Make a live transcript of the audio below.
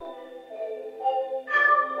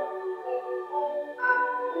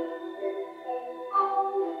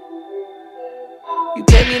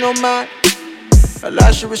no mind. I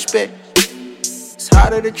lost your respect. It's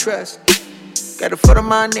harder to trust. Got a foot on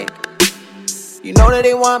my neck. You know that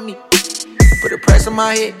they want me. Put a price on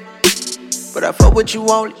my head. But I fuck with you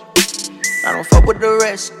only. I don't fuck with the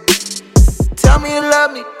rest. Tell me you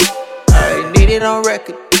love me. I ain't need it on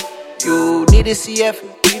record. You need to see effort.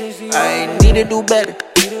 I ain't need to do better.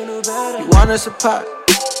 You want us apart,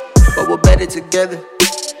 but we're better together.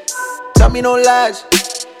 Tell me no lies.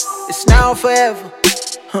 It's now or forever.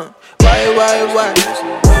 Why?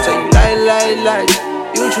 Tell you lie.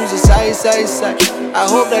 You choose a side. I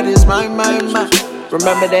hope that it's mine.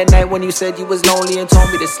 Remember that night when you said you was lonely and told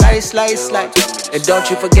me to slide. And don't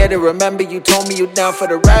you forget it, remember you told me you down for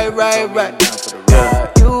the right.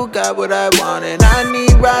 Yeah, you got what I want and I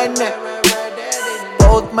need right now.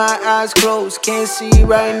 Both my eyes closed, can't see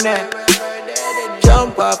right now.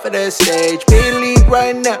 Jump off of that stage, big league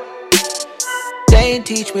right now. They ain't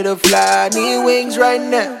teach me to fly, I need wings right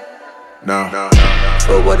now. No.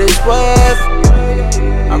 For what it's worth,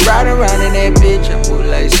 I'm riding around in that bitch, I move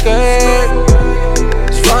like skirt.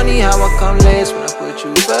 It's funny how I come last when I put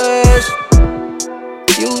you first.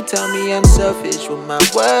 You tell me I'm selfish with my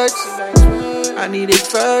words. I need it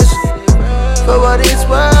first. For what it's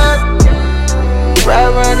worth, ride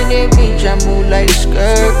around in that bitch, I move like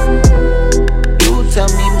skirt. You tell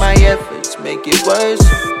me my efforts make it worse.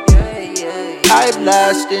 I've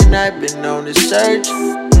lost and I've been on the search.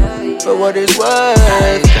 For what it's worth,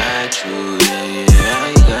 I got you,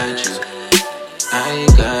 I got you. I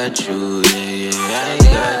got you, I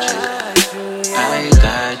got you. I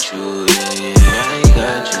got you, I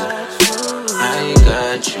got you. I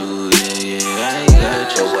got you, I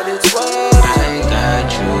got you. for what it's worth, I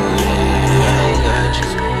got you, I got you.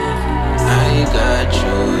 I got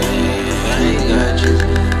you, I got you.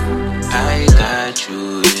 I got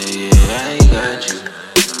you, I got you.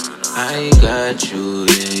 I got you,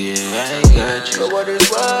 I got you. for what it's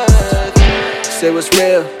worth. Say what's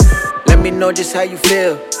real, let me know just how you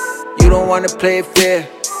feel. You don't wanna play it fair.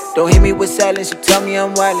 Don't hit me with silence, you tell me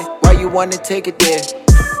I'm wildin'. Why you wanna take it there?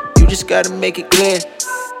 You just gotta make it clear.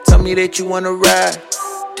 Tell me that you wanna ride.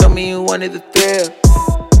 Tell me you wanted the thrill.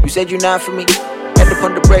 You said you're not for me. Had to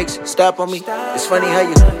pump the brakes, stop on me. It's funny how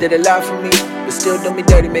you did a lot for me, but still do me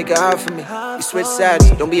dirty, make it hard for me. You switch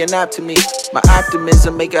sides, don't be an op to me. My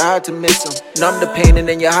optimism make it hard to miss him. Numb the pain and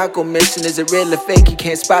then your heart go missing. Is it real or fake? You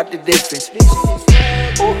can't spot the difference.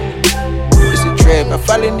 It's a trip, I'm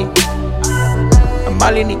following it. I'm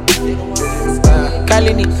mauling it,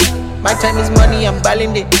 calling it. My time is money, I'm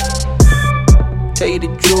balling it. Tell you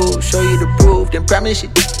the truth, show you the proof, then promise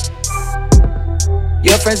it.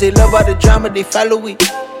 Your friends, they love all the drama, they follow it.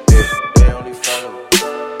 They only follow.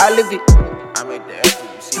 I live it. I make the effort,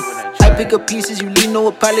 you see when I try. I pick up pieces, you leave no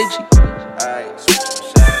apology. Alright, switch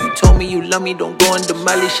side. You told me you love me, don't go and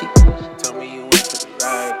demolish it. Tell me you went for the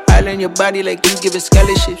ride. I learn your body like you give it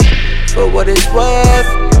scholarships. For what it's worth,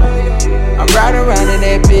 I'm riding around in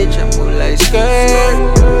that bitch, I move like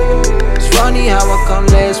skirt. It's funny how I come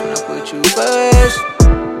last when I put you first.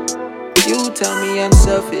 You tell me I'm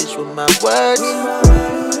selfish with my words.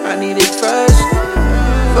 I need it first.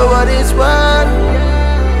 For what it's worth,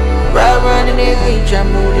 ride around in that bitch, I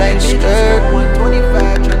move like skirt.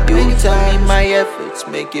 125. You tell me my efforts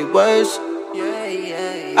make it worse.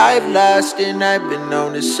 I've lost and I've been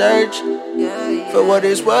on the search. For what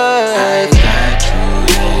it's worth, I got you,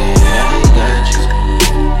 I got you.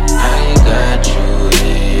 I got you,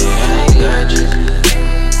 I got you.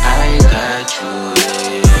 I got you,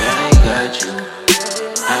 I got you.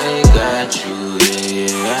 I got you,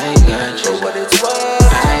 I got you. for what it's worth,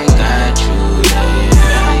 I got you, I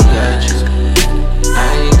got you. I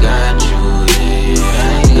got you, I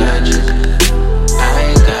got you. I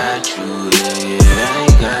got you, I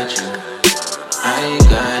got you. I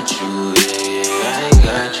got you, I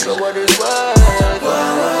got you. for what it's worth.